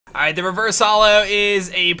Alright, the reverse holo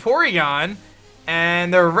is a Porygon.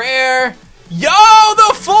 And the rare... Yo,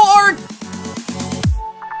 the full art...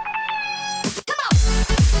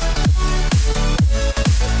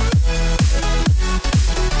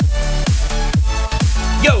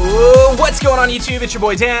 Yo, what's going on YouTube? It's your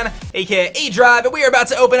boy Dan, aka aDrive, and we are about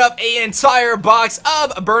to open up an entire box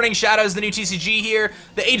of Burning Shadows, the new TCG here.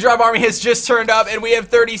 The aDrive army has just turned up, and we have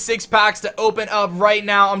 36 packs to open up right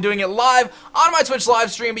now. I'm doing it live on my Twitch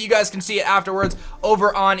live stream, but you guys can see it afterwards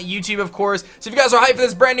over on YouTube, of course. So if you guys are hyped for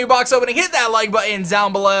this brand new box opening, hit that like button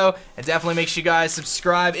down below, and definitely make sure you guys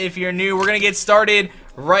subscribe if you're new. We're gonna get started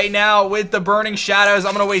right now with the Burning Shadows.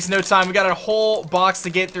 I'm gonna waste no time. We got a whole box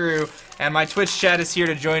to get through. And my Twitch chat is here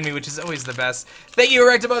to join me, which is always the best. Thank you,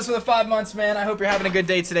 Erectabuzz, for the 5 months, man. I hope you're having a good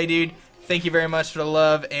day today, dude. Thank you very much for the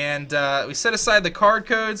love. And we set aside the card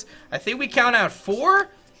codes. I think we count out 4,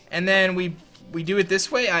 and then we do it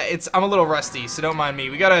this way. I'm a little rusty, so don't mind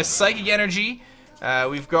me. We got a Psychic Energy.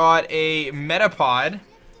 We've got a Metapod.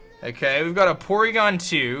 Okay, we've got a Porygon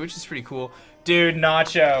 2, which is pretty cool. Dude,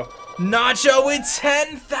 Nacho. Nacho with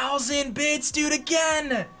 10,000 bits, dude,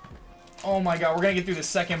 again! Oh my god, we're gonna get through the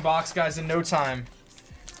second box, guys, in no time.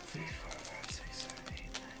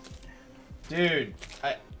 Dude,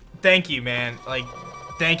 thank you, man. Like,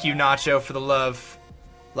 thank you, Nacho, for the love.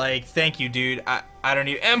 Like, thank you, dude. I don't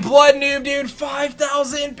even... And Blood Noob, dude!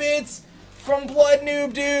 5,000 bits from Blood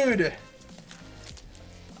Noob, dude!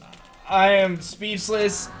 I am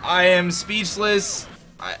speechless. I am speechless.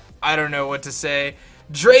 I don't know what to say.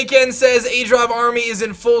 Draken says aDrive army is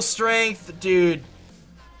in full strength. Dude.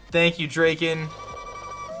 Thank you, Draken.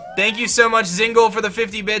 Thank you so much, Zingle, for the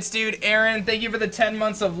 50 bits, dude. Aaron, thank you for the 10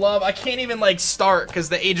 months of love. I can't even, like, start because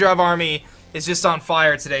the aDrive army is just on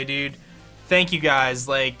fire today, dude. Thank you, guys.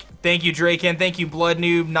 Like, thank you, Draken. Thank you, Blood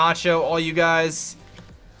Noob, Nacho, all you guys.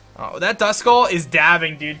 Oh, that Duskull is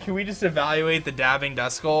dabbing, dude. Can we just evaluate the dabbing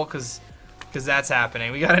Duskull? Because that's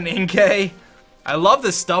happening. We got an Inkay. I love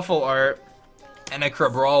the Stuffle art and a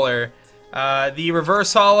Crabrawler. The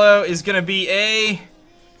reverse holo is going to be a...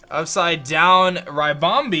 upside down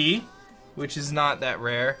Ribombi, which is not that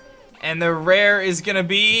rare. And the rare is gonna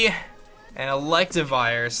be an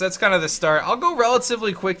Electivire. So that's kind of the start. I'll go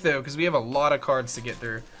relatively quick though, because we have a lot of cards to get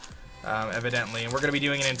through, evidently. And we're gonna be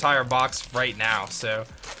doing an entire box right now. So,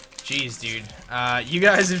 jeez, dude. You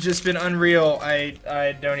guys have just been unreal.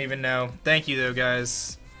 I don't even know. Thank you though,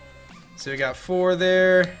 guys. So we got 4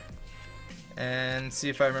 there. And see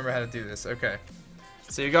if I remember how to do this. Okay.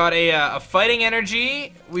 So you got a Fighting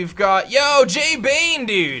Energy. We've got, yo, Jay Bane,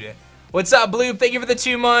 dude. What's up, Bloop? Thank you for the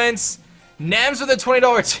 2 months. Nems with a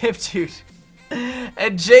 $20 tip, dude.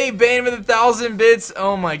 And Jay Bane with 1,000 bits.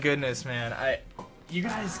 Oh my goodness, man. You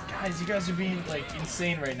guys are being like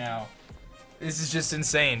insane right now. This is just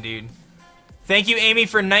insane, dude. Thank you, Amy,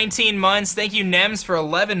 for 19 months. Thank you, Nems, for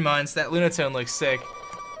 11 months. That Lunatone looks sick.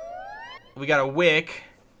 We got a Wick.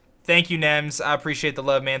 Thank you, Nems. I appreciate the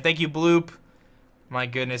love, man. Thank you, Bloop. My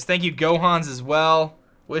goodness. Thank you, Gohans, as well.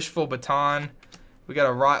 Wishful Baton. We got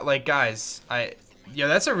a like, guys. Yeah,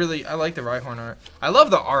 that's a really... I like the Rhyhorn art. I love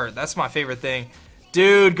the art. That's my favorite thing.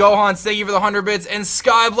 Dude, Gohans, thank you for the 100 bits. And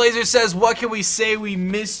Skyblazer says, what can we say? We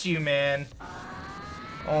missed you, man.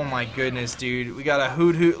 Oh, my goodness, dude. We got a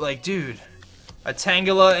Hoot. Like, dude. A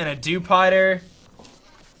Tangela and a Dewpider.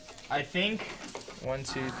 I think... 1,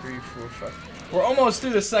 2, 3, 4, 5... We're almost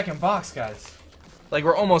through the second box, guys. Like,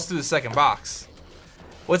 we're almost through the second box.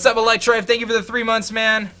 What's up, Electrive? Thank you for the 3 months,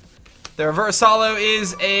 man. The reverse holo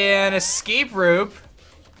is an Escape Rope.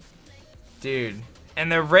 Dude.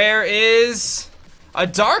 And the rare is a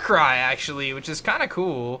Darkrai, actually, which is kind of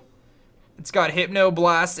cool. It's got Hypno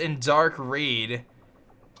Blast and Dark Raid.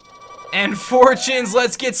 And Fortunes,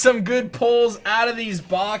 let's get some good pulls out of these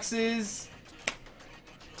boxes.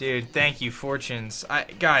 Dude, thank you, Fortunes.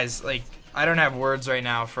 Guys, like, I don't have words right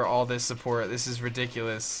now for all this support. This is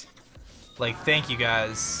ridiculous. Like, thank you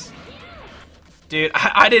guys. Dude,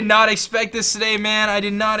 I did not expect this today, man. I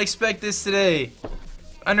did not expect this today.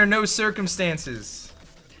 Under no circumstances.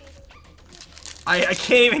 I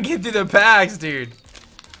can't even get through the packs, dude.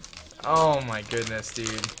 Oh my goodness, dude.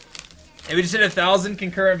 And we just hit 1,000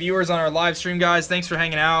 concurrent viewers on our live stream, guys. Thanks for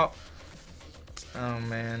hanging out. Oh,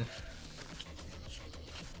 man.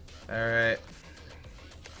 Alright.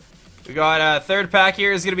 We got a third pack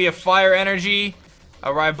here. Is going to be a Fire Energy, a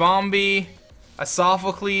Ribombi, a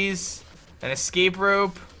Sophocles, an Escape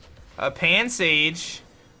Rope, a Pansage,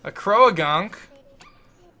 a Croagunk,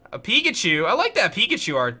 a Pikachu. I like that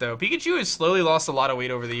Pikachu art, though. Pikachu has slowly lost a lot of weight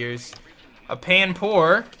over the years. A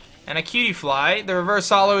Panpour, and a Cutiefly. The reverse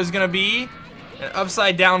holo is going to be an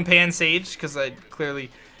upside down Pansage, because I clearly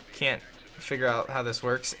can't figure out how this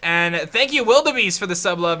works. And thank you, Wildebeest, for the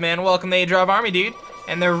sub love, man. Welcome to aDrive Army, dude.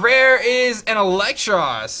 And the rare is an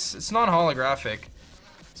Electros. It's non-holographic,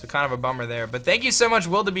 so kind of a bummer there. But thank you so much,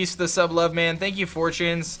 Wildebeest, for the sub love, man. Thank you,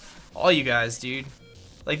 Fortunes. All you guys, dude.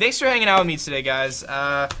 Like, thanks for hanging out with me today, guys.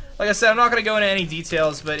 Like I said, I'm not going to go into any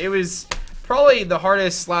details, but it was probably the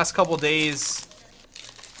hardest last couple days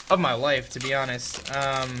of my life, to be honest.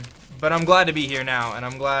 But I'm glad to be here now, and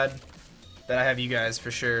I'm glad that I have you guys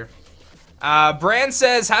for sure. Brand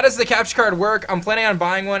says, how does the capture card work? I'm planning on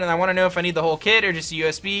buying one, and I want to know if I need the whole kit or just a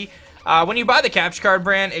USB. When you buy the capture card,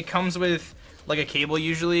 Brand, it comes with like a cable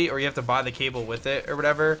usually, or you have to buy the cable with it or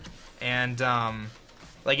whatever. And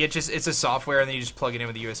like it's a software, and then you just plug it in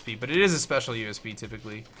with a USB. But it is a special USB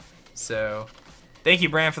typically. So thank you,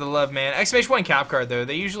 Brand, for the love, man. Exclamation point cap card though,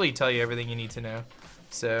 they usually tell you everything you need to know.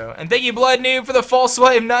 So, and thank you, Blood Noob, for the false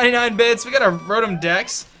swipe, 99 bits. We got a Rotom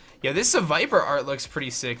Dex. Yeah, this Viper art looks pretty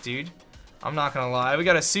sick, dude. I'm not gonna lie. We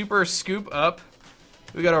got a Super Scoop Up.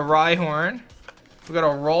 We got a Rhyhorn. We got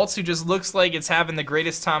a Ralts, who just looks like it's having the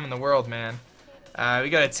greatest time in the world, man. We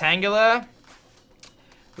got a Tangela.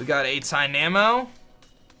 We got a Tynamo.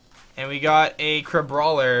 And we got a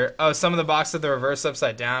Crabrawler. Oh, some of the boxes are the reverse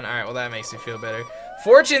upside down. Alright, well, that makes me feel better.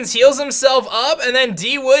 Fortunes heals himself up, and then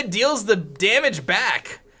D-Wood deals the damage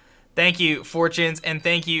back. Thank you, Fortunes, and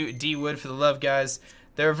thank you, D-Wood, for the love, guys.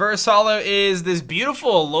 The reverse holo is this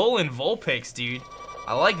beautiful Alolan Vulpix, dude.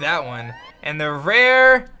 I like that one. And the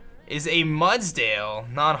rare is a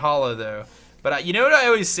Mudsdale, not holo though. But you know what I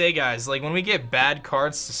always say, guys? Like, when we get bad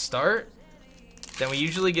cards to start, then we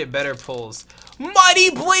usually get better pulls. Mighty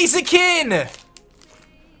Blaziken!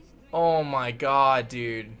 Oh my god,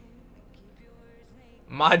 dude.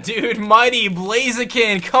 My dude, Mighty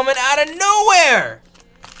Blaziken, coming out of nowhere!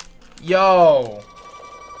 Yo.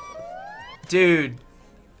 Dude.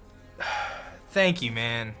 Thank you,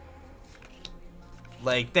 man.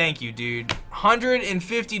 Like, thank you, dude.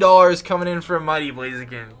 $150 coming in for a Mighty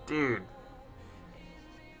Blaziken. Dude.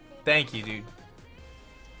 Thank you, dude.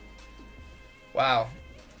 Wow.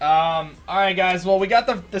 Alright, guys. Well, we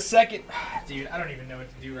got the second... Dude, I don't even know what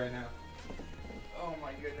to do right now. Oh,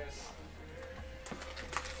 my goodness.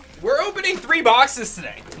 We're opening 3 boxes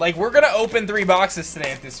today. Like, we're gonna open 3 boxes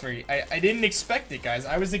today at this rate. I didn't expect it, guys.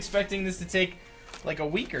 I was expecting this to take, like, a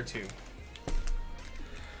week or 2.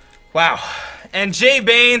 Wow. And Jay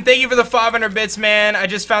Bain, thank you for the 500 bits, man. I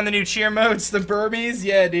just found the new cheer modes, the Burbies.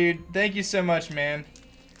 Yeah, dude. Thank you so much, man.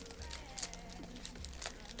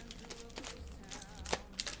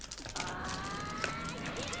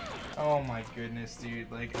 Oh my goodness, dude.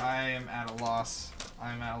 Like, I am at a loss.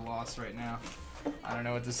 I'm at a loss right now. I don't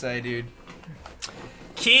know what to say, dude.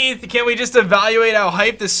 Keith, can we just evaluate how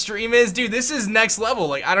hype the stream is? Dude, this is next level.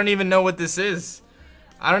 Like, I don't even know what this is.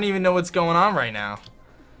 I don't even know what's going on right now.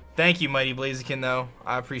 Thank you, Mighty Blaziken, though.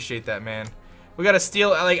 I appreciate that, man. We gotta steal...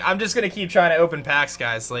 Like, I'm just gonna keep trying to open packs,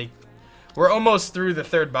 guys. Like, we're almost through the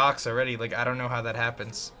 3rd box already. Like, I don't know how that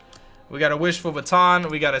happens. We got a Wishful Baton.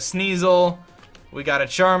 We got a Sneasel. We got a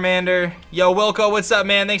Charmander. Yo, Wilco, what's up,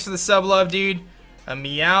 man? Thanks for the sub love, dude. A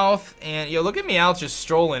Meowth, and yo, look at Meowth just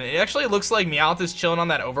strolling. It actually looks like Meowth is chilling on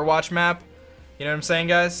that Overwatch map. You know what I'm saying,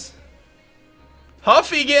 guys?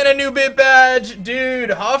 Huffy getting a new bit badge,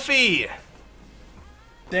 dude. Huffy,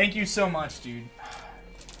 thank you so much, dude.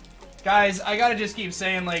 Guys, I gotta just keep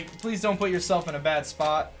saying, like, please don't put yourself in a bad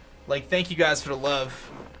spot. Like, thank you guys for the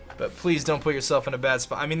love, but please don't put yourself in a bad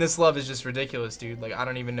spot. I mean, this love is just ridiculous, dude. Like, I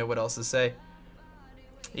don't even know what else to say.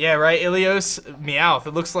 Yeah, right, Ilios, Meowth.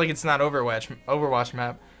 It looks like it's not Overwatch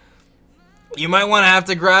map. You might want to have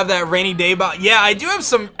to grab that rainy day box. Yeah, I do have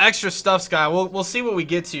some extra stuff, Sky. We'll see what we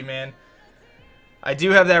get to, man. I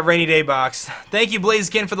do have that rainy day box. Thank you,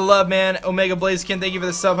 Blaziken, for the love, man. Omega Blaziken, thank you for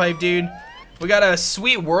the sub hype, dude. We got a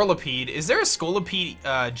sweet Whirlipede. Is there a Scolipede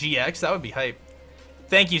GX? That would be hype.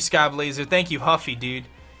 Thank you, Sky Blazer. Thank you, Huffy, dude.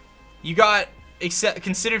 You got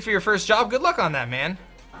considered for your first job. Good luck on that, man.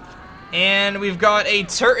 And we've got a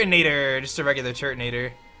Turtonator, just a regular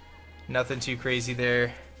Turtonator. Nothing too crazy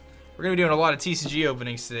there. We're going to be doing a lot of TCG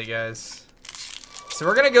openings today, guys. So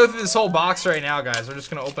we're going to go through this whole box right now, guys. We're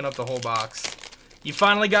just going to open up the whole box. You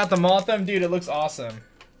finally got the Mothim? Dude, it looks awesome.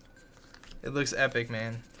 It looks epic,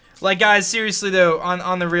 man. Like, guys, seriously, though,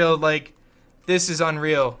 on the real, like, this is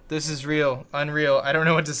unreal. This is real. Unreal. I don't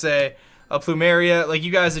know what to say. A Plumeria, like,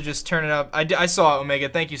 you guys are just turning up. I saw it, Omega.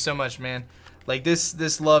 Thank you so much, man. Like,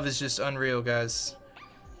 this love is just unreal, guys.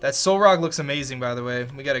 That Solrock looks amazing, by the way.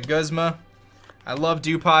 We got a Guzma. I love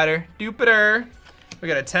Dewpider. Dewpider. We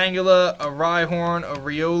got a Tangela, a Rhyhorn, a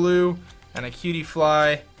Riolu, and a Cutie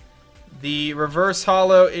Fly. The reverse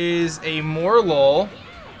holo is a Morlul.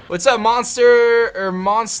 What's up, Monster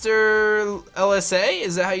LSA?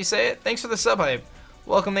 Is that how you say it? Thanks for the sub hype.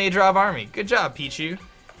 Welcome to aDrive Army. Good job, Pichu.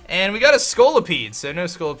 And we got a Scolipede, so no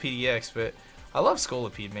Scolipede EX, but I love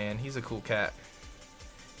Scolipede, man. He's a cool cat.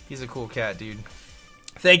 He's a cool cat, dude.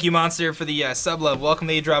 Thank you, Monster, for the sub love. Welcome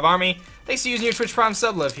to aDrive Army. Thanks for using your Twitch Prime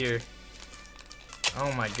sub love here.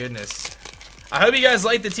 Oh my goodness. I hope you guys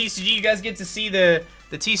like the TCG. You guys get to see the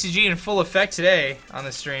TCG in full effect today on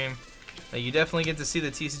the stream. Like, you definitely get to see the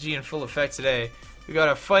TCG in full effect today. We got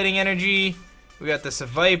a Fighting Energy. We got the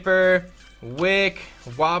Seviper, Wick,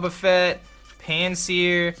 Wobbuffet,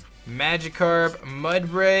 Panseer, Magikarp,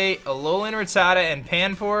 Mudbray, Alolan Rattata, and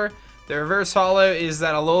Panpour. The reverse holo is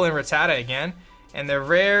that Alolan Rattata again. And the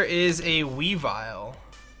rare is a Weavile.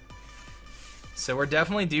 So we're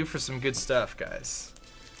definitely due for some good stuff, guys.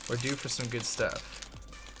 We're due for some good stuff.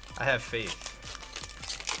 I have faith.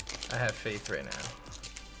 I have faith right now.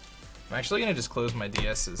 I'm actually going to just close my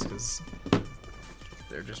DSs because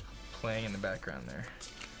they're just playing in the background there.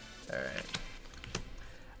 Alright.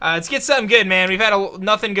 Let's get something good, man. We've had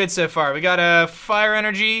nothing good so far. We got a Fire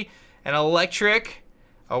Energy, an Electric,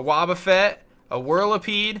 a Wobbuffet, a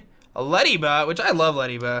Whirlipede, a Leddyba, which I love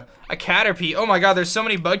Leddyba, a Caterpie. Oh my god, there's so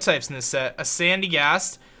many bug types in this set. A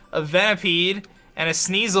Sandygast, a Venipede, and a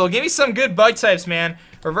Sneasel. Give me some good bug types, man.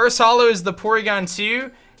 Reverse holo is the Porygon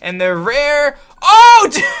 2. And the rare, oh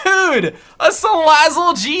dude, a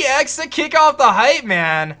Salazzle GX to kick off the hype,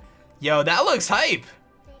 man. Yo, that looks hype.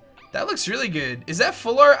 That looks really good. Is that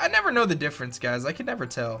full art? I never know the difference, guys. I can never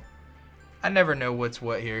tell. I never know what's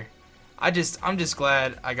what here. I'm just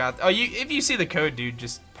glad I got. Oh, if you see the code, dude,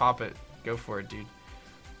 just pop it. Go for it, dude.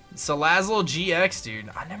 Salazzle GX, dude.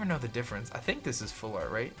 I never know the difference. I think this is full art,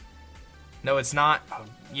 right? No, it's not. Oh,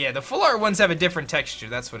 yeah, the full art ones have a different texture.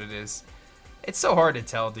 That's what it is. It's so hard to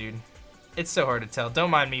tell, dude. It's so hard to tell.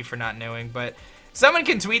 Don't mind me for not knowing, but someone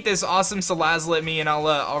can tweet this awesome Salazzle at me, and I'll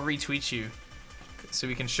retweet you, so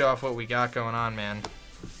we can show off what we got going on, man.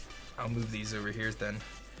 I'll move these over here then,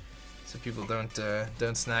 so people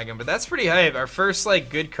don't snag them. But that's pretty hype. Our first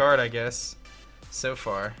like good card, I guess, so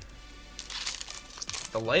far.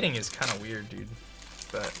 The lighting is kind of weird, dude,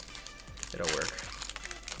 but it'll work.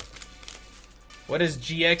 What does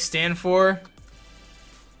GX stand for?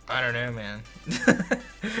 I don't know, man.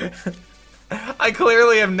 I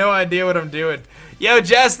clearly have no idea what I'm doing. Yo,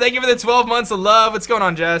 Jess, thank you for the 12 months of love. What's going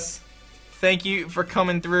on, Jess? Thank you for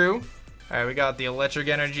coming through. All right, we got the Electric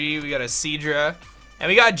Energy. We got a Seadra. And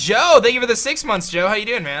we got Joe. Thank you for the 6 months, Joe. How you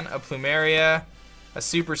doing, man? A Plumeria, a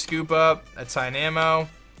Super Scoop Up, a Tynamo,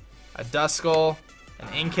 a Duskull, an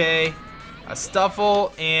Inkay, a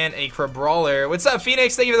Stuffle, and a Crabrawler. What's up,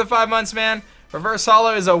 Phoenix? Thank you for the 5 months, man. Reverse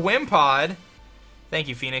holo is a Wimpod. Thank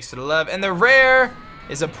you, Phoenix, for the love. And the rare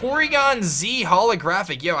is a Porygon Z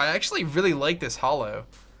holographic. Yo, I actually really like this holo.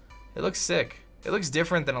 It looks sick. It looks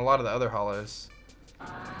different than a lot of the other holos.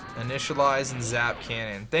 Initialize and Zap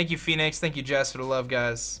Cannon. Thank you, Phoenix. Thank you, Jess, for the love,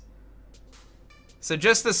 guys. So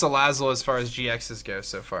just the Salazzle as far as GXs go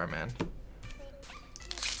so far, man.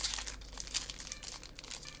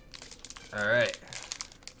 Alright.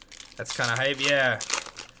 That's kind of hype, yeah.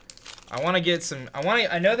 I want to get some.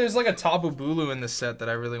 I know there's like a Tapu Bulu in this set that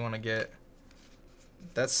I really want to get.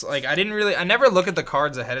 That's like I never look at the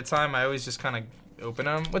cards ahead of time. I always just kind of open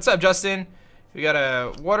them. What's up, Justin? We got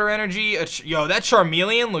a Water Energy. Yo, that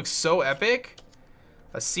Charmeleon looks so epic.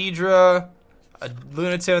 A Seadra, a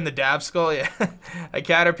Lunatone, the Dabskull, yeah. A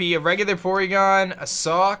Caterpie, a regular Porygon, a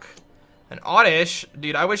Sawk, an Oddish.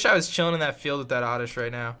 Dude, I wish I was chilling in that field with that Oddish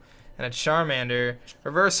right now. And a Charmander.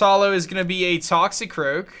 Reverse holo is gonna be a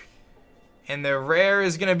Toxicroak. And the rare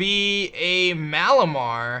is gonna be a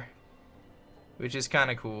Malamar, which is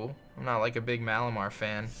kind of cool. I'm not like a big Malamar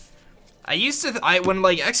fan. I used to, when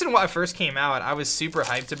like X and Y first came out, I was super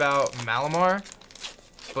hyped about Malamar,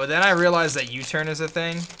 but then I realized that U-turn is a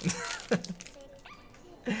thing.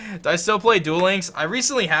 Do I still play Duel Links? I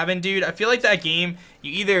recently haven't, dude. I feel like that game,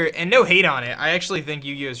 you either, and no hate on it, I actually think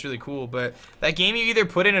Yu-Gi-Oh is really cool, but that game you either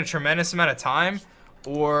put in a tremendous amount of time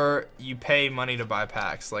or you pay money to buy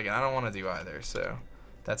packs. Like, and I don't want to do either, so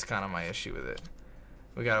that's kind of my issue with it.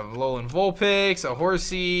 We got a Alolan Vulpix, a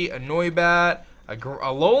Horsey, a Noibat, a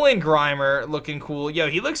Alolan Grimer looking cool. Yo,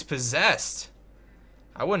 he looks possessed.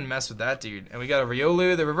 I wouldn't mess with that dude. And we got a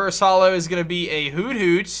Riolu. The reverse holo is going to be a Hoot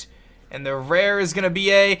Hoot. And the rare is going to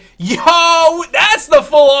be a... Yo! That's the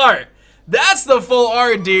full art! That's the full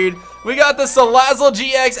art, dude. We got the Salazzle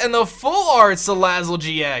GX and the full art Salazzle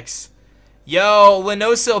GX. Yo,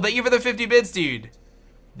 Linosil, thank you for the 50 bits, dude.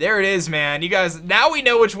 There it is, man. You guys, now we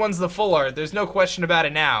know which one's the full art. There's no question about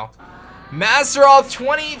it now. Masteroth,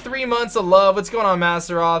 23 months of love. What's going on,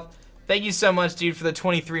 Masteroth? Thank you so much, dude, for the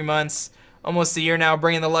 23 months. Almost a year now,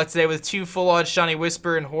 bringing the luck today with 2 full odds Shiny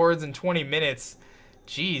Whisper and Hordes in 20 minutes.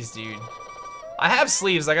 Jeez, dude. I have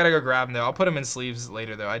sleeves. I gotta go grab them, though. I'll put them in sleeves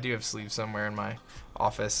later, though. I do have sleeves somewhere in my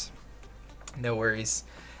office. No worries.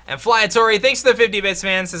 And Flyatori, thanks for the 50 bits,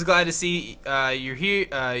 man. Says glad to see you're here.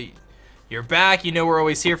 You're back. You know we're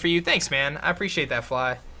always here for you. Thanks, man. I appreciate that,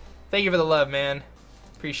 Fly. Thank you for the love, man.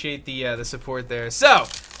 Appreciate the support there. So,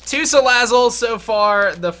 2 Salazzles so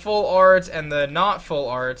far. The full art and the not full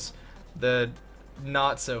art. The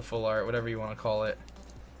not so full art, whatever you want to call it.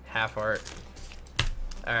 Half art.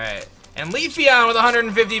 Alright. And Leafeon with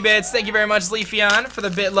 150 bits. Thank you very much, Leafeon, for the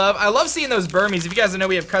bit love. I love seeing those Burmies. If you guys don't know,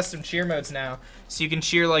 we have custom cheer modes now. So you can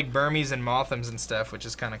cheer like Burmies and Mothams and stuff, which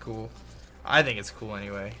is kind of cool. I think it's cool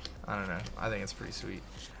anyway. I don't know. I think it's pretty sweet.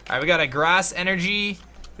 Alright, we got a Grass Energy.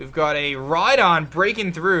 We've got a Rhydon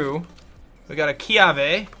breaking through. We got a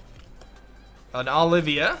Kiave. An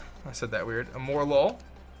Olivia. I said that weird. A Morlul.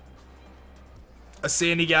 A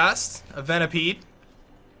Sandygast. A Venipede.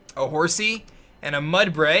 A Horsey. And a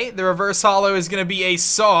Mudbray. The reverse holo is going to be a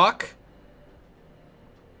Sawk.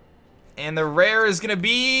 And the rare is going to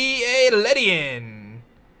be a Ledian.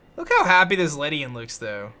 Look how happy this Ledian looks,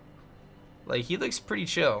 though. Like, he looks pretty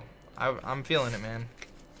chill. I'm feeling it, man.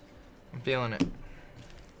 I'm feeling it.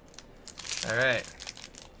 Alright.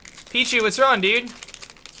 Pichu, what's wrong, dude?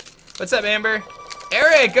 What's up, Amber?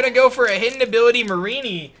 Eric, gonna go for a hidden ability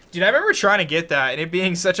Marini. Dude, I remember trying to get that and it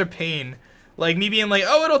being such a pain. Like, me being like,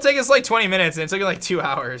 oh, it'll take us like 20 minutes, and it took like 2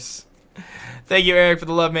 hours. Thank you, Eric, for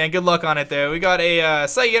the love, man. Good luck on it, though. We got a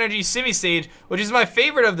Psychic Energy Simi Stage, which is my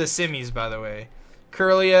favorite of the Simis, by the way.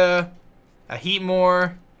 Curlia, a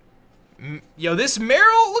Heatmore. Yo, this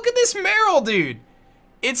Meryl, look at this Meryl, dude.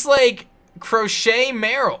 It's like Crochet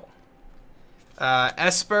Meryl.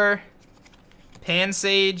 Esper,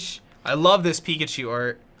 Pansage. I love this Pikachu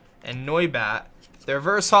art. And Noibat. The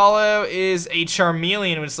reverse holo is a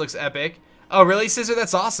Charmeleon, which looks epic. Oh, really, Scissor?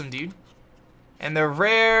 That's awesome, dude. And the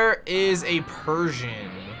rare is a Persian.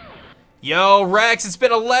 Yo, Rex, it's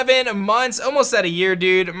been 11 months, almost at a year,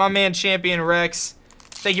 dude. My man, Champion Rex.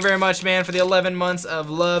 Thank you very much, man, for the 11 months of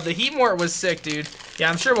love. The Heatmort was sick, dude. Yeah,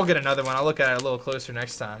 I'm sure we'll get another one. I'll look at it a little closer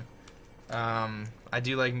next time. I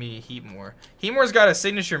do like me Heatmore. Heatmore's got a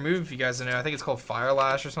signature move, if you guys don't know. I think it's called Fire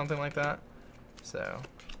Lash or something like that. So,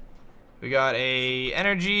 we got a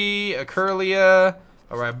Energy, a Curlia,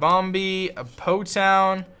 a Ribombi, a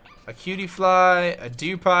Potown, a Cutiefly, a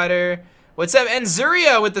Dewpider. What's up,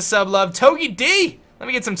 Enzuria with the sub love? Togi D! Let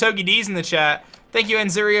me get some Togi Ds in the chat. Thank you,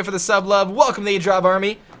 Enzuria, for the sub love. Welcome to the aDrive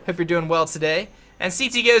Army. Hope you're doing well today. And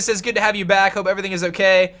CTGO says, good to have you back. Hope everything is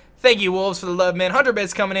okay. Thank you, Wolves, for the love, man. 100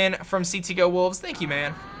 bits coming in from CTGO Wolves. Thank you,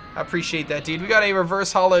 man. I appreciate that, dude. We got a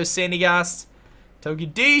reverse holo Sandygast, Togi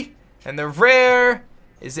D, and the rare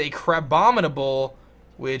is a Crabominable,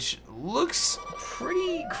 which looks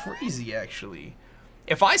pretty crazy, actually.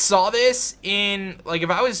 If I saw this in, like,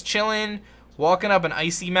 if I was chilling, walking up an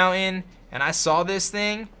icy mountain, and I saw this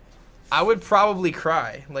thing, I would probably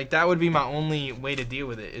cry. Like, that would be my only way to deal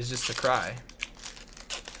with it, is just to cry.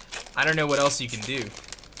 I don't know what else you can do.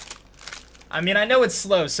 I mean, I know it's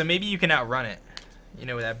slow, so maybe you can outrun it. You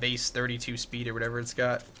know, with that base 32 speed or whatever it's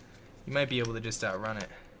got. You might be able to just outrun it.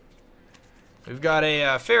 We've got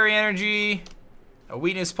a Fairy Energy, a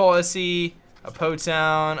Weakness Policy, a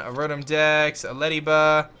Potown, a Rotom Dex, a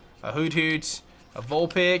Lediba, a Hoot Hoot, a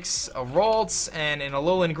Vulpix, a Ralts, and an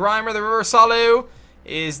Alolan Grimer. The reverse holo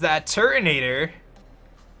is that Turtonator,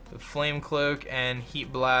 the Flame Cloak, and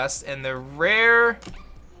Heat Blast. And the rare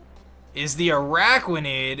is the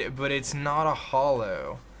Araquanid, but it's not a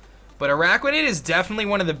holo. But Araquanid is definitely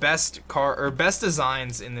one of the best best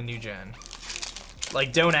designs in the new gen.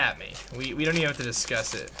 Like, don't at me. We don't even have to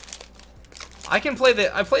discuss it. I play the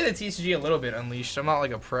TCG a little bit Unleashed. I'm not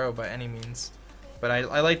like a pro by any means. But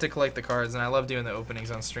I like to collect the cards, and I love doing the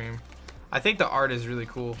openings on stream. I think the art is really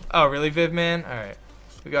cool. Oh, really, Vivman? Alright.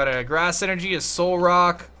 We got a Grass Energy, a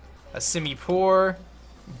Solrock, a Simipour,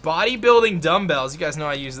 Bodybuilding Dumbbells. You guys know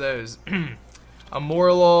I use those. A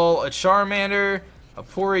Morlul, a Charmander, a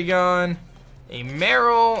Porygon, a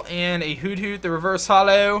Meryl, and a Hoot Hoot. The reverse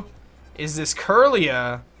holo is this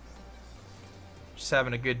Curlia. Just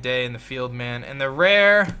having a good day in the field, man. And the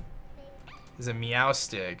rare is a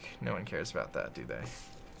Meowstic. No one cares about that, do they?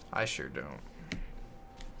 I sure don't.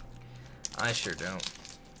 I sure don't.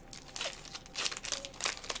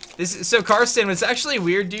 So Karsten, what's actually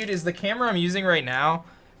weird, dude, is the camera I'm using right now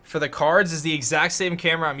for the cards is the exact same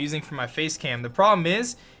camera I'm using for my face cam. The problem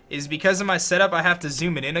is because of my setup, I have to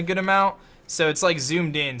zoom it in a good amount. So it's like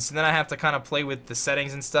zoomed in, so then I have to kind of play with the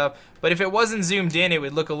settings and stuff. But if it wasn't zoomed in, it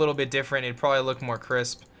would look a little bit different. It'd probably look more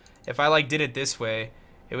crisp. if I like did it this way,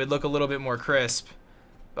 it would look a little bit more crisp.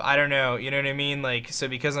 But I don't know, you know what I mean? Like, so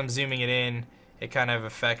because I'm zooming it in, it kind of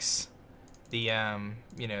affects the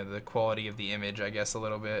you know, the quality of the image, I guess, a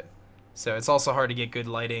little bit. So it's also hard to get good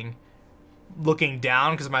lighting looking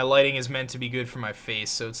down because my lighting is meant to be good for my face,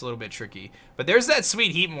 so it's a little bit tricky. But there's that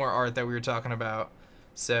sweet Heatmore art that we were talking about.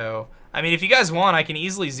 So I mean, if you guys want, I can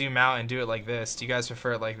easily zoom out and do it like this. Do you guys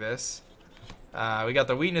prefer it like this? We got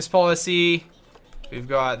the weakness policy. We've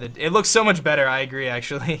got the, it looks so much better, I agree,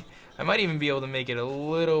 actually. I might even be able to make it a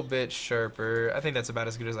little bit sharper. I think that's about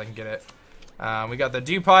as good as I can get it. We got the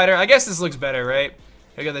Dupiter. I guess this looks better, right?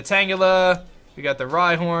 We got the Tangela. We got the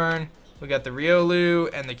Rhyhorn. We got the Riolu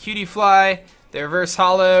and the Cutie Fly. The reverse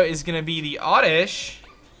holo is going to be the Oddish.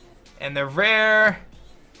 And the rare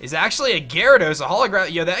is actually a Gyarados, a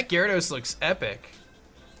holograph. Yo, that Gyarados looks epic.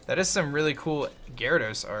 That is some really cool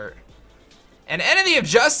Gyarados art. And Entity of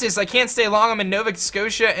Justice, I can't stay long. I'm in Nova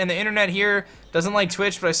Scotia, and the internet here doesn't like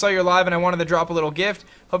Twitch, but I saw you're live, and I wanted to drop a little gift.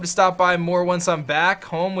 Hope to stop by more once I'm back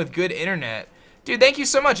home with good internet. Dude, thank you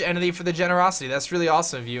so much, Entity, for the generosity. That's really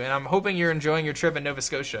awesome of you, and I'm hoping you're enjoying your trip in Nova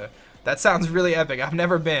Scotia. That sounds really epic. I've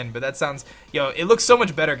never been, but that sounds... Yo, it looks so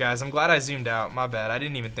much better, guys. I'm glad I zoomed out. My bad. I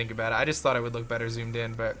didn't even think about it. I just thought it would look better zoomed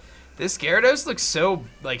in, but this Gyarados looks so,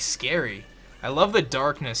 like, scary. I love the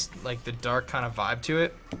darkness, like, the dark kind of vibe to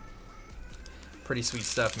it. Pretty sweet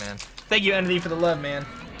stuff, man. Thank you, Entity, for the love, man.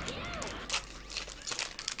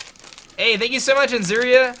 Hey, thank you so much,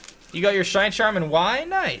 Anzuria. You got your Shine Charm and Y?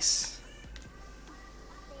 Nice.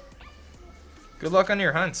 Good luck on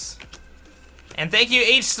your hunts. And thank you,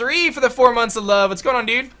 H3, for the 4 months of love. What's going on,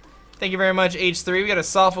 dude? Thank you very much, H3. We got a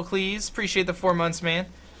Sophocles. Appreciate the 4 months, man.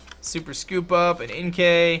 Super Scoop Up, an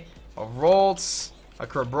Inkay, a Roltz, a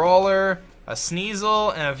Crabrawler, a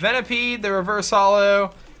Sneasel, and a Venipede, the reverse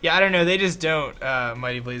holo. Yeah, I don't know. They just don't,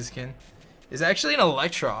 Mighty Blaziken. There's actually an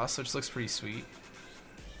Electros, which looks pretty sweet.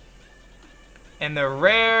 And the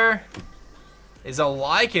rare is a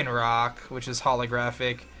Lycanroc, which is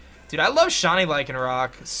holographic. Dude, I love shiny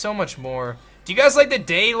Lycanroc so much more. Do you guys like the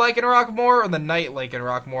day Lycanroc more or the night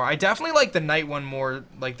Lycanroc more? I definitely like the night one more,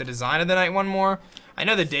 like the design of the night one more. I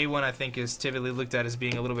know the day one I think is typically looked at as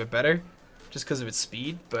being a little bit better, just because of its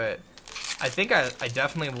speed, but I think I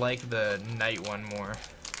definitely like the night one more.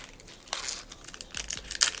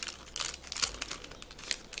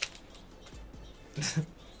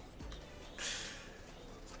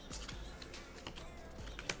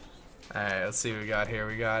 Alright, let's see what we got here.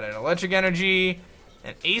 We got an Electric Energy,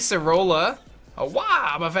 an Acerola, a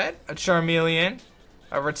Wobbuffet, a Charmeleon,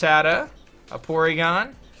 a Rattata, a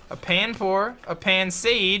Porygon, a Panpour, a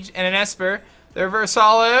Pansage, and an Esper. The reverse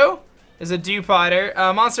holo is a Dewpider.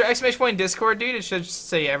 Monster exclamation point Discord, dude. It should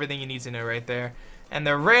say everything you need to know right there. And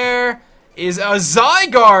the rare is a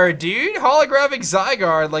Zygarde, dude. Holographic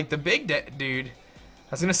Zygarde, like the big dude.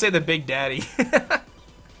 I was gonna say the big daddy.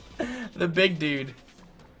 The big dude.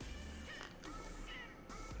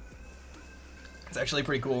 It's actually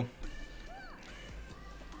pretty cool.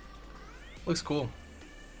 Looks cool.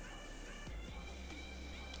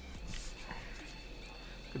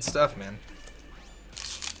 Good stuff, man.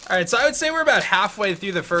 Alright, so I would say we're about halfway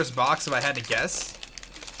through the first box if I had to guess.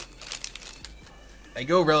 I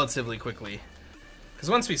go relatively quickly. Because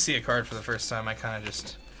once we see a card for the first time, I kind of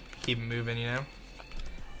just keep it moving, you know?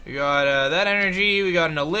 We got that energy, we got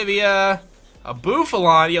an Olivia, a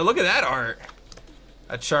Bouffalant. Yo, look at that art.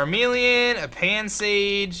 A Charmeleon, a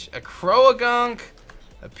Pansage, a Croagunk,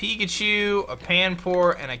 a Pikachu, a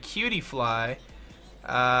Panpour, and a Cutie Fly.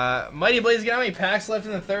 Mighty Blaze, how many packs left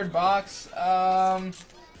in the third box? I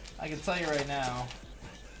can tell you right now.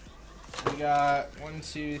 We got 1,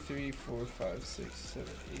 2, 3, 4, 5, 6, 7,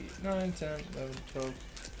 8, 9, 10, 11, 12,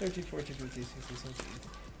 13, 14, 15, 16, 17,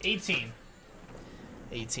 18.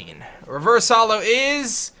 18. Reverse holo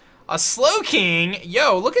is a Slowking.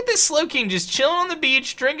 Yo, look at this Slowking just chilling on the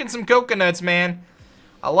beach, drinking some coconuts, man.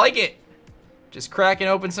 I like it. Just cracking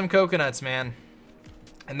open some coconuts, man.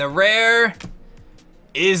 And the rare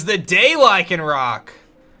is the Day Lycanroc.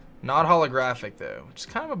 Not holographic, though, which is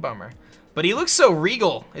kind of a bummer. But he looks so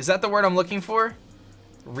regal. Is that the word I'm looking for?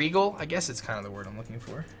 Regal? I guess it's kind of the word I'm looking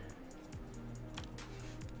for.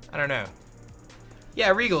 I don't know. Yeah,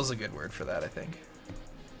 regal's a good word for that, I think.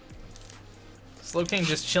 Slowking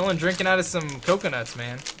just chilling, drinking out of some coconuts,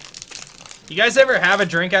 man. You guys ever have a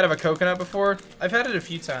drink out of a coconut before? I've had it a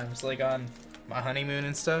few times, like on my honeymoon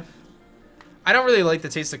and stuff. I don't really like the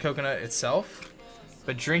taste of coconut itself,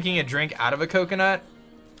 but drinking a drink out of a coconut,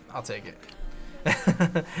 I'll take it.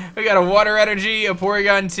 We got a Water Energy, a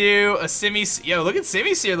Porygon 2, a Simisear. Yo, look at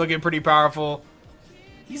Simisear looking pretty powerful.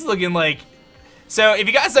 He's looking like... So if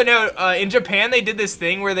you guys don't know, in Japan they did this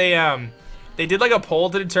thing where they did like a poll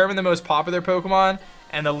to determine the most popular Pokemon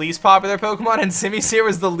and the least popular Pokemon, and Simisear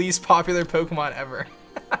was the least popular Pokemon ever.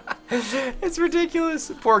 It's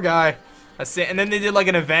ridiculous. Poor guy. And then they did like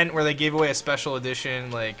an event where they gave away a special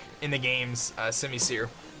edition, like in the games, Simisear.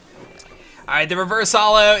 All right, the reverse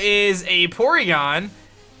holo is a Porygon,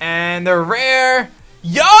 and the rare,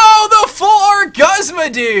 yo, the full art Guzma,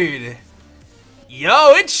 dude.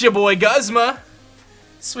 Yo, it's your boy Guzma.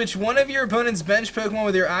 Switch one of your opponent's bench Pokemon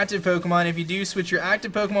with your active Pokemon. If you do, switch your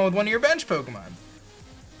active Pokemon with one of your bench Pokemon.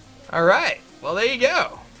 All right, well there you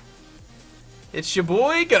go. It's your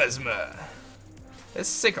boy Guzma. That's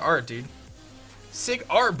sick art, dude. Sick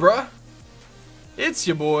art, bruh. It's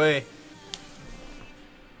your boy.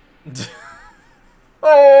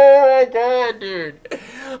 Oh my god, dude.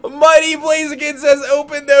 Mighty Blaziken says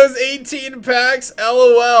open those 18 packs,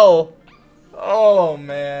 LOL. Oh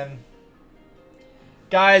man.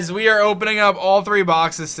 Guys, we are opening up all 3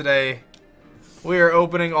 boxes today. We are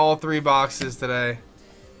opening all 3 boxes today.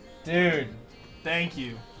 Dude, thank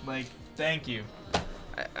you. Like, thank you.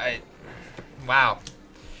 Wow.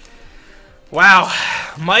 Wow.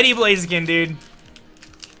 Mighty Blaziken, dude.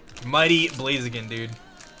 Mighty Blaziken, dude.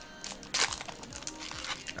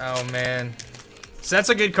 Oh, man. So that's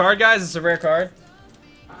a good card, guys? It's a rare card?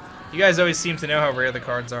 You guys always seem to know how rare the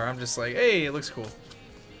cards are. I'm just like, hey, it looks cool.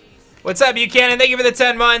 What's up, Buchanan? Thank you for the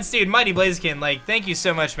 10 months. Dude, Mighty Blaziken, like, thank you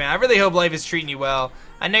so much, man. I really hope life is treating you well.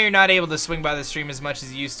 I know you're not able to swing by the stream as much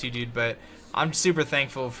as you used to, dude, but I'm super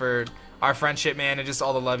thankful for our friendship, man, and just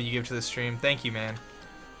all the love you give to the stream. Thank you, man.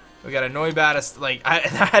 We got a Noibat, like,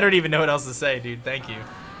 I don't even know what else to say, dude. Thank you.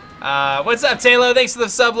 What's up, Taylo? Thanks for the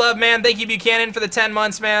sub love, man. Thank you, Buchanan, for the 10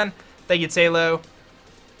 months, man. Thank you, Taylo.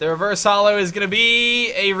 The reverse holo is going to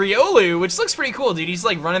be a Riolu, which looks pretty cool, dude. He's,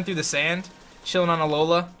 like, running through the sand, chilling on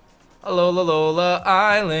Alola. Alola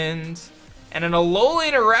Island. And an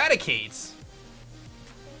Alolan Eradicates.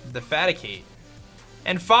 The Faticate.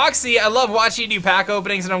 And Foxy, I love watching you do pack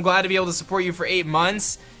openings, and I'm glad to be able to support you for 8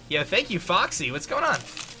 months. Yo, thank you, Foxy. What's going on?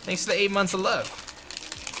 Thanks for the 8 months of love.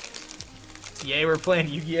 Yay, we're playing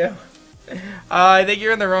Yu-Gi-Oh! I think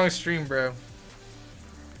you're in the wrong stream, bro. I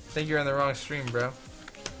think you're in the wrong stream, bro.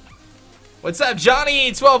 What's up,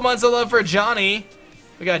 Johnny? 12 months of love for Johnny.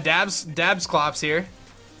 We got Dabs-Clops here.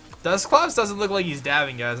 Dusclops doesn't look like he's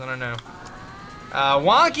dabbing, guys. I don't know.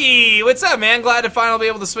 Wonky, what's up, man? Glad to finally be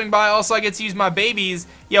able to swing by. Also, I get to use my babies.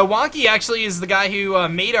 Yo, Wonky actually is the guy who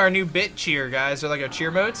made our new bit cheer, guys. They're like our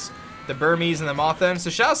cheer motes. The Burmese and the Mothim.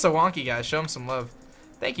 So shout out to Wonky, guys. Show him some love.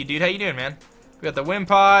 Thank you, dude. How you doing, man? We got the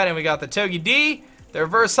Wimpod and we got the Togi D. The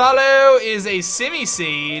reverse holo is a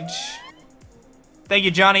Simisage. Thank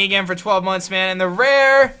you, Johnny, again for 12 months, man. And the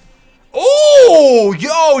rare... Oh,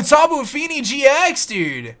 yo, Tapu Fini GX,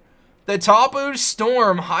 dude. The Tapu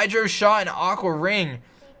Storm, Hydro Shot, and Aqua Ring.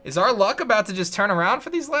 Is our luck about to just turn around for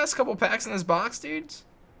these last couple packs in this box, dudes?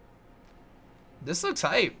 This looks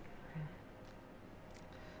hype.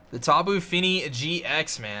 The Tapu Fini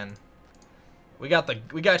GX, man. We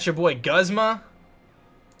got your boy Guzma.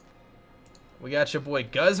 We got your boy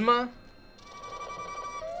Guzma.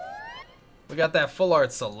 We got that full art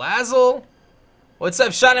Salazzle. What's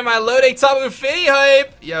up, Shining My Lodic? Tapu Fini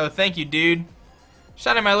hype. Yo, thank you, dude.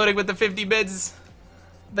 Shining My Lodic with the 50 bids.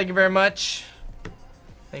 Thank you very much.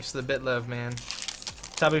 Thanks for the bit love, man.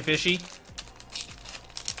 Tapu Fishy.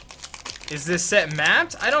 Is this set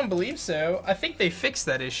mapped? I don't believe so. I think they fixed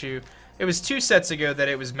that issue. It was 2 sets ago that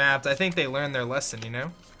it was mapped. I think they learned their lesson, you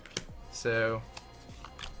know? So,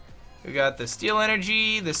 we got the Steel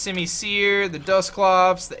Energy, the Simisear, the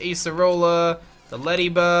Dusclops, the Acerola, the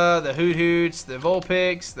Lediba, the Hoot Hoots, the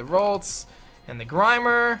Vulpix, the Ralts, and the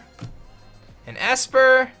Grimer, an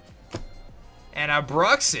Esper, and a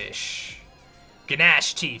Bruxish.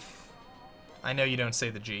 Ganache Teeth. I know you don't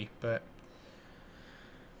say the G, but...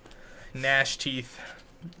 Gnash Teeth.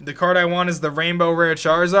 The card I want is the Rainbow Rare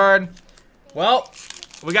Charizard. Well,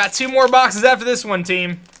 we got 2 more boxes after this one,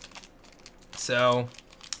 team. So,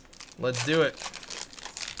 let's do it.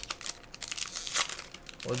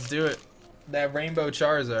 Let's do it. That Rainbow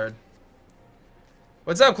Charizard.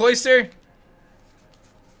 What's up, Cloyster?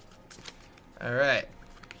 Alright.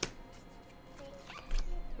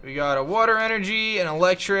 We got a Water Energy, an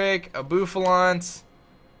Electric, a Bouffalant,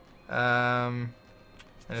 an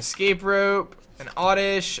Escape Rope, an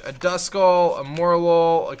Oddish, a Duskull, a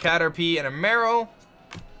Morlul, a Caterpie, and a Marill.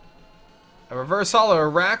 A reverse holo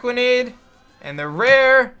Araquanid. And the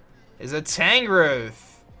rare is a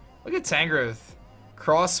Tangrowth. Look at Tangrowth.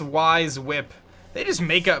 Crosswise Whip. They just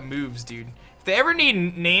make up moves, dude. If they ever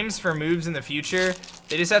need names for moves in the future,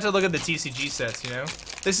 they just have to look at the TCG sets, you know?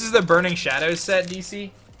 This is the Burning Shadows set,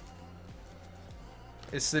 DC.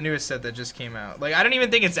 It's the newest set that just came out. Like, I don't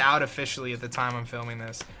even think it's out officially at the time I'm filming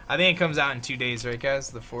this. I think it comes out in 2 days, right,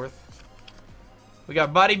 guys? The 4th. We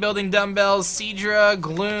got bodybuilding dumbbells, Seadra,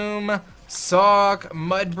 Gloom, Sock,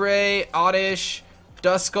 Mudbray, Oddish,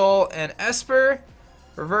 Duskull, and Esper.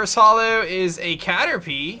 Reverse Holo is a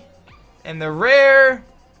Caterpie. And the rare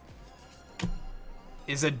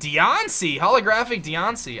is a Deoncé, holographic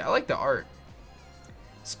Deoncé. I like the art.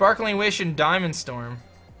 Sparkling Wish and Diamond Storm.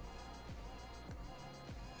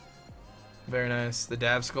 Very nice. The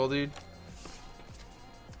Dab Skull, dude.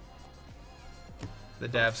 The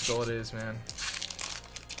Dab Skull it is, man.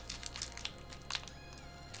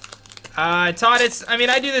 Todd, I mean,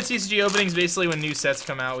 I do the TCG openings basically when new sets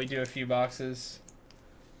come out. We do a few boxes.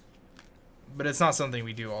 But it's not something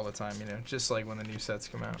we do all the time, you know, just like when the new sets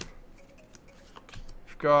come out.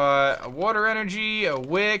 We've got a Water Energy, a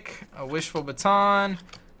Wick, a Wishful Baton,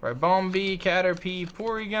 Ribombee, Caterpie,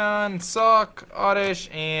 Porygon, Sock, Oddish,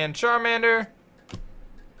 and Charmander.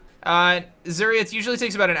 Zuri, it usually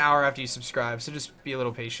takes about an hour after you subscribe, so just be a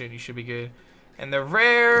little patient. You should be good. And the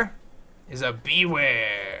rare is a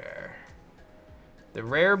Beware. The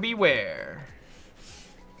rare Beware.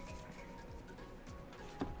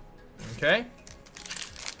 Okay.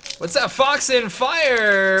 What's up, Fox and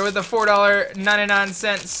Fire with a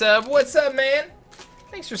 $4.99 sub? What's up, man?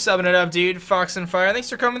 Thanks for subbing it up, dude. Fox and Fire. Thanks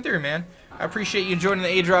for coming through, man. I appreciate you joining the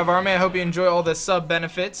aDrive army. I hope you enjoy all the sub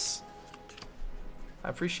benefits. I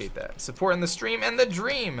appreciate that. Supporting the stream and the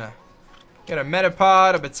dream. Got a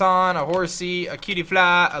Metapod, a Baton, a Horsey, a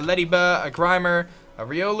Cutiefly, a Ladybug, a Grimer, a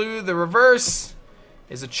Riolu. The reverse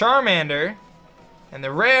is a Charmander. And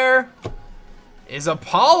the rare is a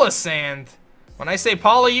Palossand. When I say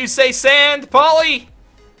Polly, you say sand, Polly.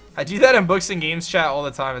 I do that in books and games chat all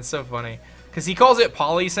the time. It's so funny. Because he calls it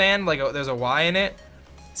Polysand, like there's a Y in it.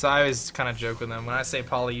 So I always kind of joke with him. When I say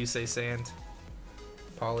Polly, you say sand.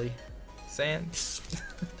 Polly. Sand.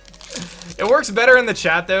 It works better in the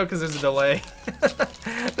chat, though, because there's a delay.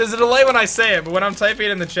 There's a delay when I say it, but when I'm typing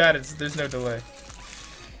it in the chat, there's no delay.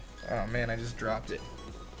 Oh, man, I just dropped it.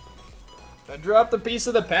 I dropped a piece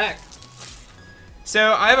of the pack.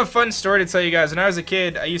 So, I have a fun story to tell you guys. When I was a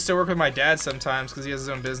kid, I used to work with my dad sometimes because he has his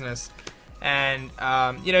own business. And,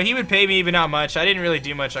 you know, he would pay me, but not much. I didn't really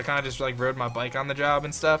do much. I kind of just, like, rode my bike on the job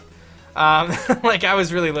and stuff. Like, I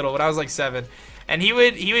was really little when I was, like, 7. And he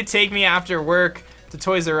would take me after work to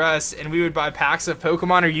Toys R Us, and we would buy packs of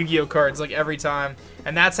Pokemon or Yu-Gi-Oh cards, like, every time.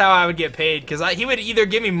 And that's how I would get paid. Because he would either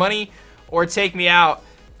give me money or take me out.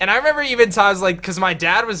 And I remember even times, like, because my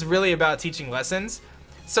dad was really about teaching lessons.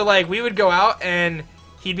 So, like, we would go out, and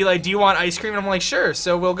he'd be like, do you want ice cream? And I'm like, sure.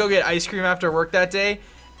 So we'll go get ice cream after work that day.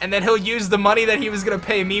 And then he'll use the money that he was going to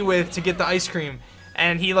pay me with to get the ice cream.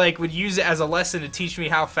 And he, like, would use it as a lesson to teach me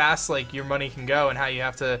how fast, like, your money can go and how you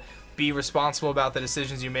have to be responsible about the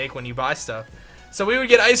decisions you make when you buy stuff. So we would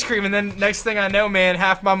get ice cream, and then next thing I know, man,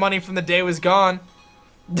 half my money from the day was gone.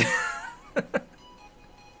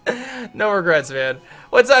 No regrets, man.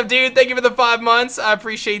 What's up, dude? Thank you for the 5 months. I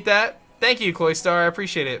appreciate that. Thank you, Cloystar. I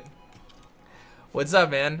appreciate it. What's up,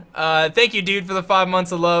 man? Thank you, dude, for the 5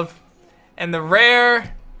 months of love. And the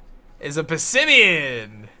rare is a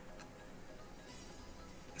Passimian.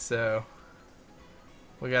 So,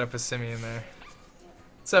 we got a Passimian there.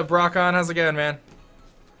 What's up, Brockon? How's it going, man?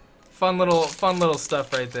 Fun little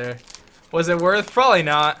stuff right there. Was it worth? Probably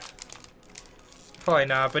not. Probably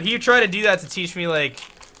not. But he tried to do that to teach me, like,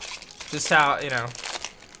 just how, you know,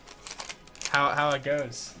 how it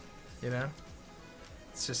goes. You know?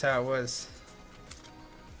 It's just how it was.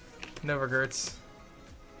 No regrets.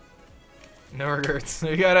 No regrets.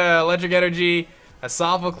 We got a Electric Energy, a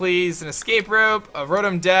Sophocles, an Escape Rope, a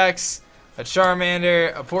Rotom Dex, a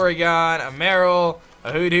Charmander, a Porygon, a Marill,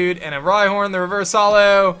 a Hoothoot, and a Rhyhorn. The reverse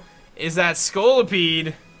holo is that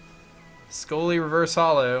Scolipede. Scully reverse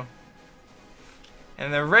holo.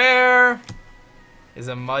 And the rare is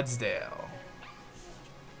a Mudsdale.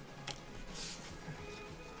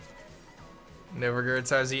 No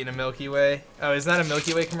regrets. I was eating a Milky Way. Oh, is that a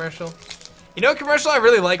Milky Way commercial? You know, a commercial I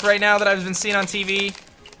really like right now that I've been seeing on TV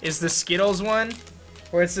is the Skittles one,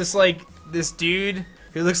 where it's just like this dude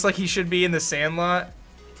who looks like he should be in the Sandlot,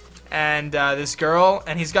 and this girl,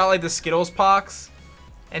 and he's got like the Skittles pox,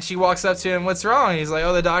 and she walks up to him, "What's wrong?" And he's like,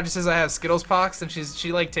 "Oh, the doctor says I have Skittles pox," and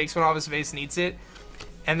she like takes one off his face and eats it,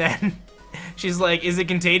 and then she's like, "Is it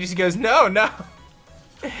contagious?" He goes, "No, no."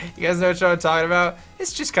 You guys know what I'm talking about?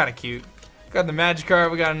 It's just kind of cute. Got the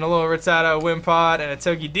Magikarp, we got a Alola Rattata, a Wimpod, and a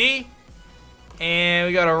Togepi. And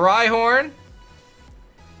we got a Rhyhorn.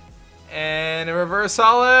 And a reverse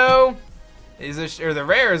holo is the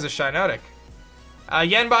rare is a Shiinotic.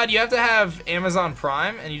 Yenbot, you have to have Amazon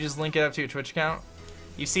Prime, and you just link it up to your Twitch account.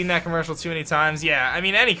 You've seen that commercial too many times. Yeah, I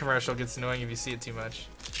mean, any commercial gets annoying if you see it too much.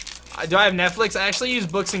 Do I have Netflix? I actually use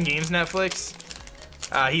Books and Games Netflix.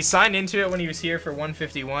 He signed into it when he was here for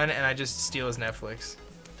 151, and I just steal his Netflix.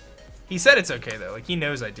 He said it's okay, though. Like, he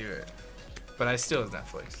knows I do it. But I steal his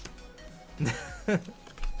Netflix.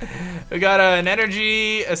 We got an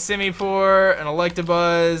Energy, a Simipour, an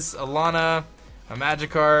Electabuzz, a Lana, a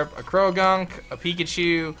Magikarp, a Krogunk, a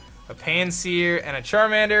Pikachu, a Pansear, and a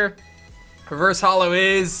Charmander. Reverse Holo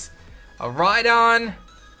is a Rhydon,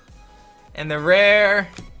 and the rare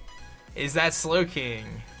is that Slowking.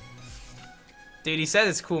 Dude, he says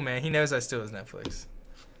it's cool, man. He knows I steal his Netflix.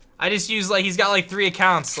 I just use, like, he's got like 3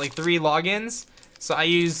 accounts, like 3 logins, so I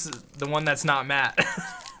use the one that's not Matt.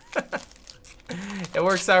 It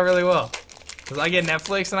works out really well, cause I get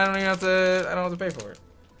Netflix and I don't even have to. I don't have to pay for it.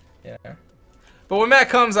 Yeah. But when Matt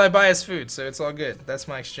comes, I buy his food, so it's all good. That's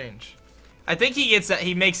my exchange. I think he gets that.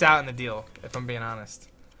 He makes out in the deal, if I'm being honest.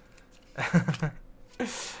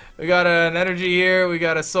 We got an Energy here. We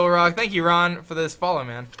got a Solrock. Thank you, Ron, for this follow,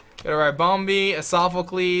 man. Got a Ribombi, a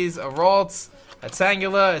Sophocles, a Ralts, a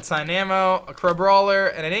Tangela, a Tynamo, a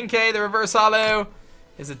Crabrawler, and an Inkay. The reverse holo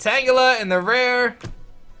is a Tangela, and the rare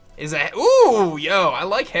is a... Ooh, yo, I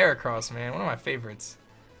like Heracross, man. One of my favorites.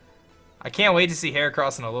 I can't wait to see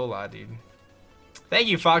Heracross in Alola, dude. Thank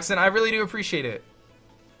you, Foxen. I really do appreciate it.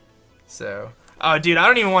 So... Oh, dude, I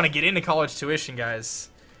don't even want to get into college tuition, guys.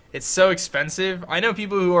 It's so expensive. I know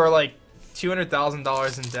people who are, like,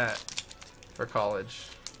 $200,000 in debt for college.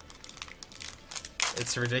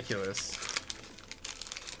 It's ridiculous.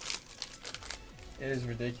 It is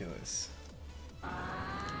ridiculous.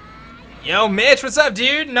 Yo, Mitch, what's up,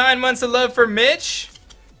 dude? 9 months of love for Mitch.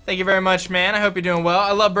 Thank you very much, man. I hope you're doing well.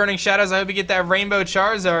 I love Burning Shadows. I hope you get that Rainbow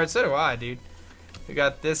Charizard. So do I, dude. We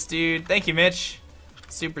got this dude. Thank you, Mitch.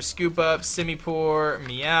 Super Scoop Up, Simipour,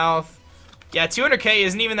 Meowth. Yeah, 200k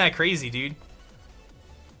isn't even that crazy, dude.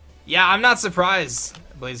 Yeah, I'm not surprised,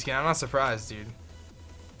 Blaziken. I'm not surprised, dude.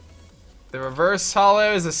 The reverse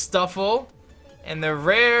holo is a Stuffle, and the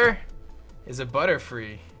rare is a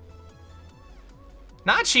Butterfree.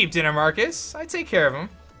 Not cheap, Dinner Marcus. I take care of him.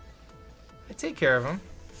 I take care of him.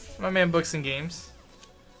 My man Books and Games.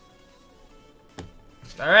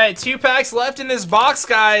 Alright, 2 packs left in this box,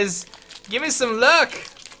 guys. Give me some luck.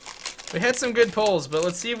 We had some good pulls, but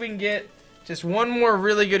let's see if we can get just one more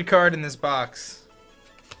really good card in this box.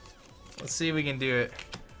 Let's see if we can do it.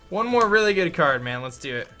 One more really good card, man. Let's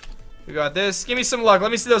do it. We got this. Give me some luck.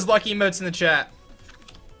 Let me see those lucky emotes in the chat.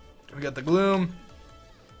 We got the Gloom.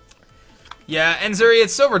 Yeah, and Zuri,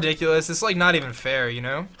 it's so ridiculous. It's like not even fair, you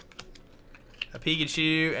know? A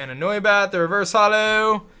Pikachu and a Noibat. The reverse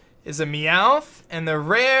holo is a Meowth. And the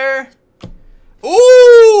rare...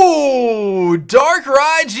 Ooh!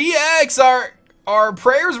 Darkrai GX! Our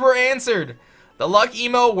prayers were answered. The luck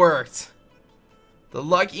emote worked. The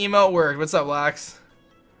luck emote worked. What's up, Lax?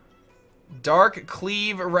 Dark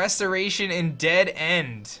Cleave, Restoration, and Dead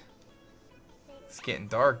End. It's getting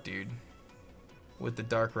dark, dude. With the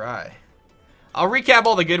Darkrai. I'll recap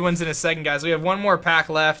all the good ones in a second, guys. We have one more pack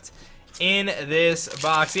left in this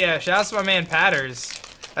box. Yeah, shout out to my man Patters.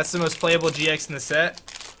 That's the most playable GX in the set.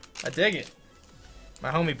 I dig it. My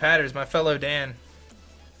homie Patters, my fellow Dan.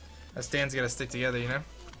 Us Dan's gotta stick together, you know?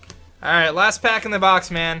 Alright, last pack in the box,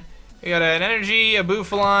 man. We got an Energy, a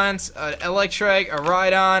Bouffalance, an Electrike, a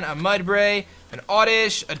Rhydon, a Mudbray, an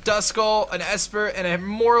Oddish, a Duskull, an Esper, and a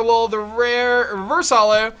Morlul. The rare reverse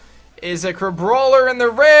holo is a Crabrawler, and the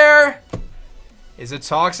rare is a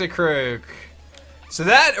Toxicroak. So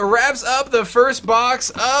that wraps up the first box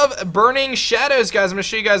of Burning Shadows, guys. I'm going to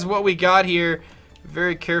show you guys what we got here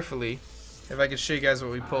very carefully, if I can show you guys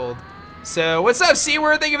what we pulled. So, what's up,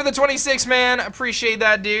 C-Word? Thank you for the 26, man. Appreciate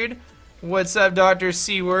that, dude. What's up, Dr.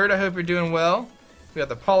 C-Word? I hope you're doing well. We got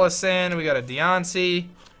the Palossand, we got a Deontay,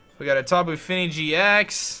 we got a Tapu Fini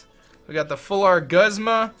GX, we got the Full Art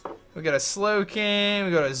Guzma, we got a Slowking,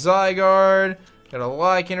 we got a Zygarde, we got a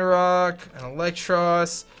Lycanroc, an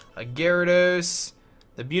Electros, a Gyarados,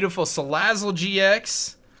 the beautiful Salazzle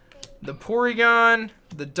GX, the Porygon,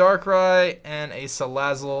 the Darkrai, and a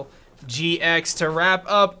Salazzle GX to wrap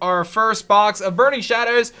up our first box of Burning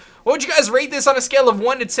Shadows. What would you guys rate this on a scale of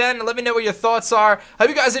 1 to 10? Let me know what your thoughts are. Hope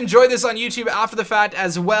you guys enjoyed this on YouTube after the fact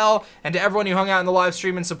as well. And to everyone who hung out in the live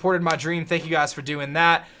stream and supported my dream, thank you guys for doing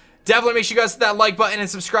that. Definitely make sure you guys hit that like button and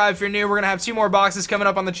subscribe if you're new. We're going to have 2 more boxes coming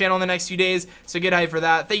up on the channel in the next few days, so get hyped for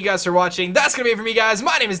that. Thank you guys for watching. That's going to be it for me, guys.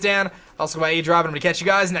 My name is Dan. Also by aDrive, and I'm going to catch you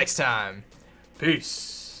guys next time.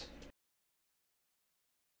 Peace.